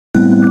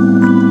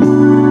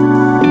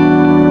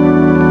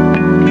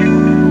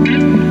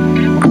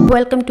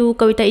welcome to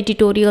Kavita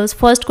tutorials.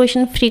 First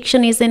question,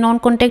 friction is a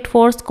non-contact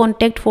force,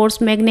 contact force,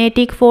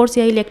 magnetic force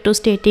या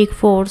electrostatic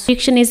force.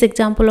 Friction is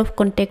example of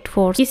contact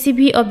force. किसी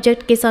भी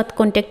object के साथ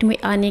contact में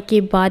आने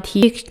के बाद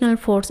ही फ्रिक्शनल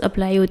फोर्स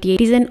अप्लाई होती है.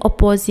 It is an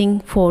opposing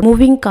force.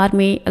 Moving car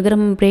में अगर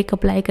हम ब्रेक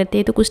अप्लाई करते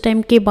हैं तो कुछ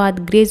टाइम के बाद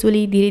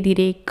ग्रेजुअली धीरे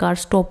धीरे कार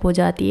स्टॉप हो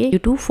जाती है due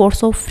to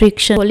force of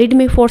friction. Solid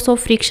में फोर्स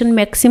ऑफ फ्रिक्शन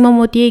मैक्सिमम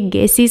होती है,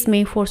 गैसेस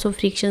में फोर्स ऑफ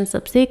फ्रिक्शन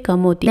सबसे कम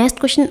होती है. Next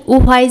question,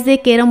 why is a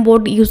carrom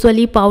board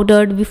usually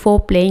powdered before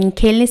playing.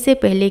 खेलने से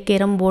पहले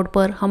कैरम बोर्ड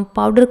पर हम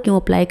पाउडर क्यों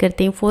अप्लाई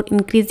करते हैं? For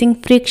increasing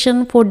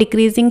friction, for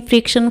decreasing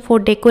friction,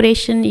 for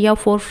decoration या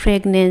फॉर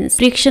फ्रेगनेंस.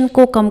 फ्रिक्शन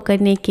को कम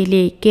करने के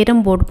लिए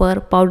कैरम बोर्ड पर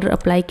पाउडर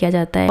अप्लाई किया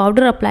जाता है.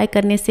 पाउडर अप्लाई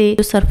करने से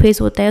जो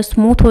सरफेस होता है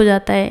स्मूथ हो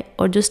जाता है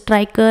और जो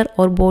स्ट्राइकर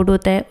और बोर्ड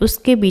होता है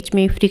उसके बीच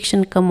में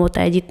फ्रिक्शन कम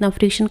होता है. जितना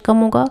फ्रिक्शन कम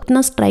होगा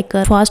उतना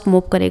स्ट्राइकर फास्ट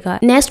मूव करेगा.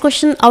 Next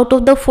question, out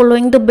of the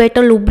following the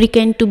better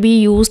lubricant to be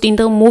used in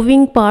the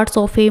moving parts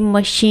of A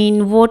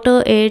machine,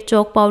 water, air,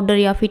 chalk powder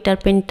या फिर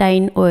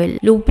टर्पेंटाइन ऑयल.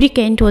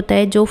 लुब्रिकेंट होता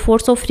है जो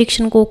फोर्स ऑफ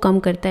फ्रिक्शन को कम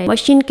करता है.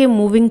 Machine के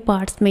मूविंग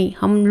पार्ट्स में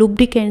हम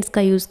लुब्रिकेंट्स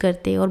का यूज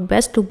करते हैं और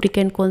बेस्ट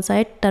लुब्रिकेंट कौन सा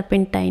है?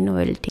 Turpentine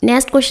oil.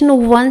 Next question,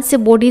 once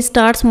body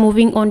starts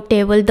moving on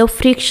table the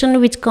friction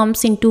which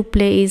comes into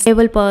play is.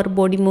 Table पर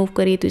बॉडी मूव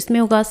करी तो इसमें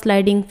होगा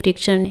स्लाइडिंग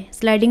फ्रिक्शन.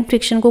 स्लाइडिंग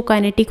फ्रिक्शन को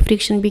काइनेटिक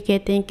फ्रिक्शन भी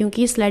कहते हैं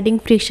क्योंकि स्लाइडिंग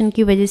फ्रिक्शन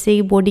की वजह से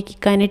ही बॉडी की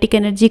काइनेटिक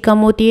एनर्जी कम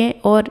होती है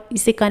और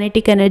इसे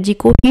काइनेटिक एनर्जी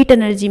को हीट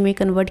एनर्जी में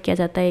कन्वर्ट किया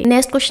जाता है.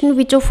 Next question,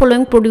 which of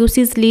following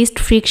produces least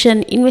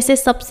friction. इनमें से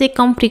सबसे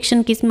कम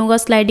फ्रिक्शन किसमें होगा?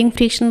 Sliding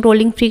friction,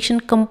 rolling friction,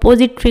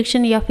 composite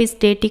friction या फिर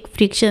static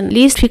friction.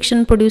 Least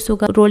friction produce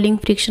होगा रोलिंग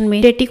फ्रिक्शन में.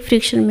 स्टैटिक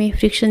फ्रिक्शन में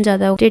फ्रिक्शन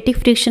ज्यादा होगा. स्टैटिक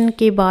फ्रिक्शन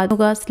के बाद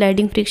होगा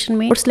स्लाइडिंग फ्रिक्शन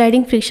में और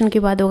स्लाइडिंग फ्रिक्शन के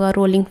बाद होगा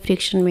रोलिंग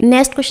फ्रिक्शन में.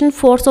 Next question,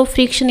 force of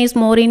friction is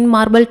more in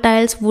marble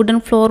tiles, wooden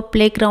floor,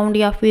 playground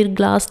या फिर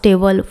glass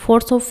table.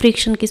 Force of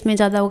friction किसमें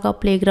ज्यादा होगा?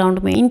 प्लेग्राउंड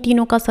में. इन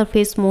तीनों का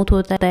सरफेस स्मूथ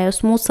होता है,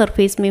 स्मूथ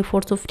सरफेस में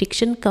फोर्स ऑफ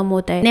फ्रिक्शन कम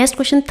होता है. Next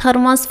question,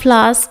 thermos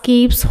flask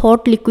keeps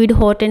hot liquid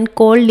hot and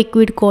cold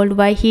liquid cold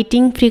by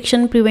heating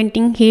friction,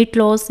 preventing heat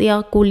loss या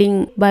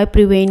cooling by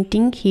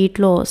preventing heat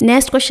loss.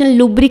 Next question,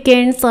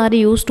 lubricants are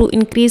used to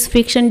increase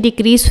friction,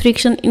 decrease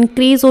friction,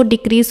 increase और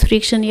decrease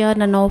friction या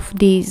none of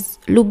these.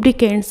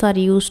 Lubricants are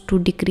used to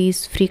decrease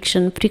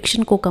friction.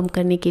 Friction को कम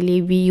करने के लिए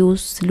we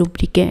use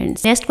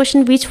lubricants. Next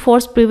question, which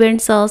force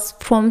prevents us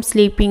from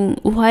sleeping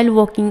while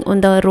walking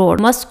on the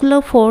road. Muscular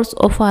force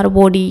of our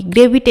body,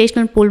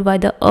 gravitational pull by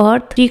the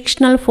earth,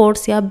 frictional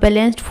force या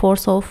balanced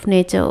force of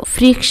nature.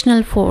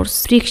 Frictional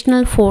force.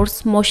 Frictional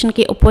force motion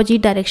के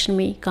opposite direction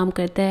में काम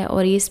करता है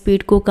और ये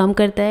speed को कम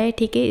करता है.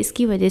 ठीक है,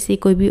 इसकी वजह से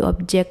कोई भी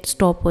ऑब्जेक्ट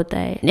स्टॉप होता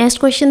है. Next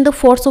question, the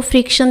force of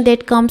friction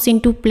that comes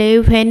into play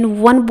when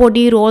one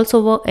body roles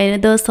over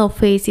another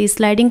surface is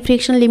sliding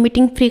friction,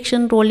 limiting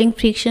friction, rolling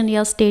friction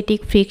या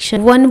static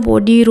friction. One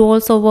body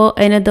rolls over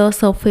another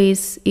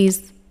surface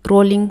is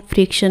rolling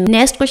friction.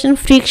 Next question,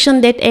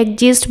 friction that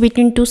exists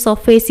between two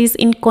surfaces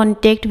in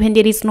contact when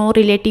there is no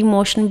relative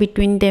motion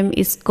between them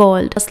is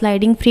called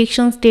sliding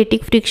friction,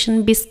 static friction,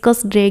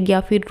 viscous drag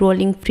या फिर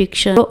rolling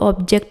friction. तो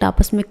object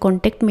आपस में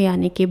contact में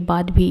आने के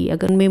बाद भी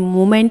अगर उनमें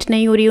मूवमेंट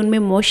नहीं हो रही है, उनमें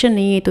मोशन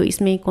नहीं है, तो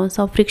इसमें कौन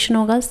सा फ्रिक्शन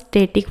होगा?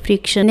 Static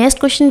friction. Next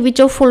question,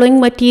 which of following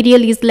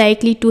material is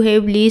likely to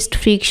have least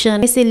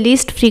friction. इसे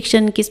लीस्ट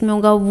फ्रिक्शन किसमें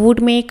होगा? वुड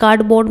में,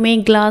 कार्डबोर्ड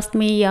में, ग्लास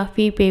में या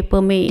फिर पेपर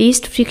में.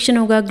 लीस्ट फ्रिक्शन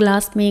होगा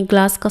ग्लास में.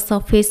 ग्लास का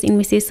सरफेस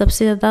इनमें से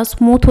सबसे ज्यादा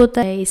स्मूथ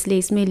होता है इसलिए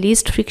इसमें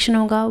लीस्ट फ्रिक्शन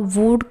होगा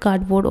वुड,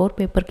 कार्डबोर्ड और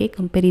पेपर के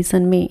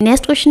कंपैरिजन में.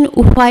 Next question,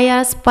 why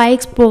are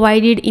spikes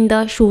provided in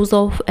the shoes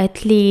of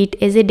athlete?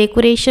 As a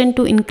decoration,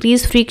 to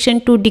increase friction,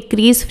 to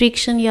decrease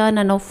friction या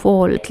नन ऑफ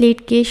ऑल.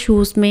 एथलीट के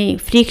शूज में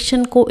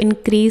friction को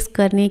increase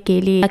करने के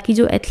लिए ताकि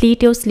जो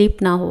एथलीट है वो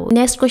स्लिप ना हो.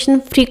 Next question,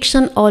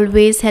 friction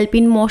always help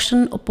in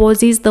motion,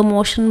 opposes the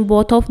motion,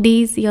 both of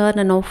these या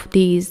none of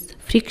these.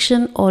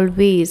 Friction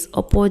always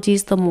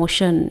opposes the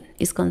motion.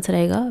 इसका आंसर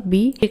आएगा B.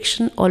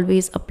 Friction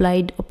always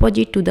applied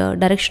opposite to the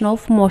direction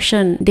of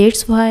motion,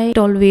 that's why it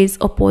always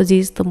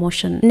opposes the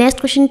motion. Next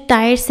question,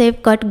 tyres have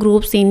cut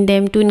grooves in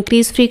them to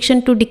increase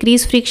friction, to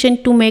decrease friction,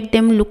 to make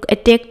them look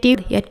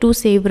attractive या to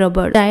save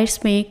rubber. Tyres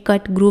में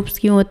cut grooves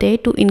क्यों होते हैं?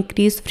 To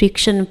increase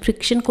friction.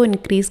 Friction को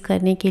increase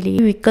करने के लिए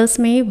vehicles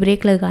में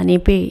ब्रेक लगाने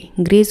पे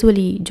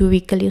ग्रेजुअली जो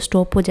व्हीकल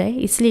स्टॉप हो जाए,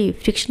 इसलिए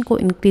फ्रिक्शन को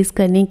इंक्रीज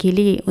करने के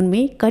लिए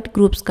उनमें कट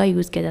ग्रूव्स का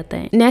यूज किया जाता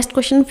है. Next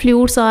question,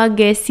 fluids are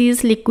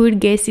gases, liquid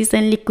gases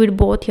and liquid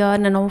both या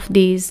none of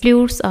these.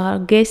 Fluids are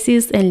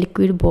gases and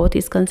liquid both.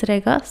 इसका आंसर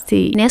आएगा C.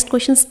 Next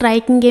question,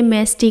 striking a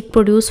matchstick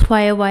produce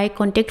fire by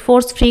contact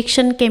force,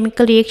 friction,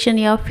 chemical reaction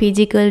या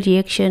physical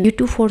reaction due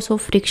to force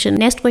of friction.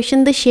 Next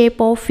question, the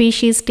shape of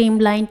fish is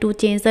streamlined to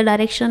change the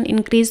direction,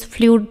 increase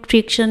fluid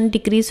friction,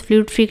 decrease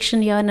fluid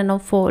friction या none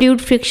of all.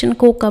 Fluid friction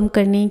को कम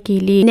करने के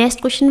लिए.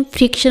 Next question,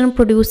 friction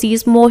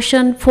produces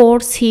motion,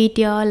 force, heat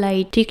या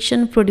light.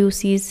 Friction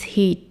produces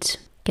heat.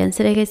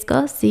 Answer रहेगा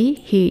इसका सी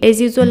heat.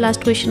 As usual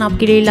last question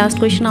आपके लिए, लास्ट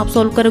क्वेश्चन आप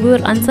सॉल्व करोगे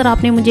और आंसर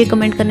आपने मुझे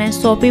कमेंट करना है।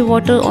 सोपी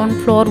water on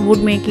floor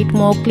would make it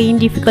more clean,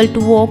 difficult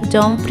to walk,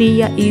 germ free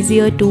या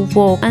इजियर टू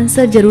वॉक।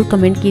 आंसर जरूर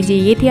कमेंट कीजिए।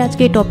 ये थे आज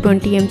के टॉप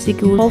 20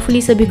 MCQ।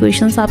 होपफुली सभी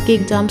क्वेश्चंस आपके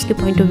एग्जाम्स के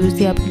पॉइंट ऑफ व्यू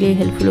से आपके लिए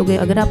हेल्पफुल हो गए।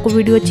 अगर आपको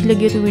वीडियो अच्छी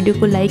लगी हो तो वीडियो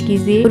को लाइक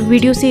कीजिए और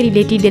वीडियो से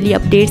रिलेटेड डेली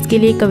अपडेट्स के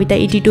लिए कविता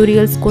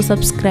ट्यूटोरियल्स को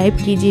सब्सक्राइब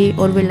कीजिए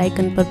और बेल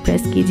आइकन पर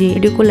प्रेस कीजिए।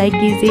 वीडियो को लाइक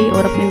कीजिए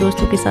और अपने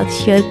दोस्तों के साथ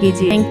शेयर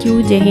कीजिए। Thank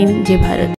you. जय हिंद, जय भारत।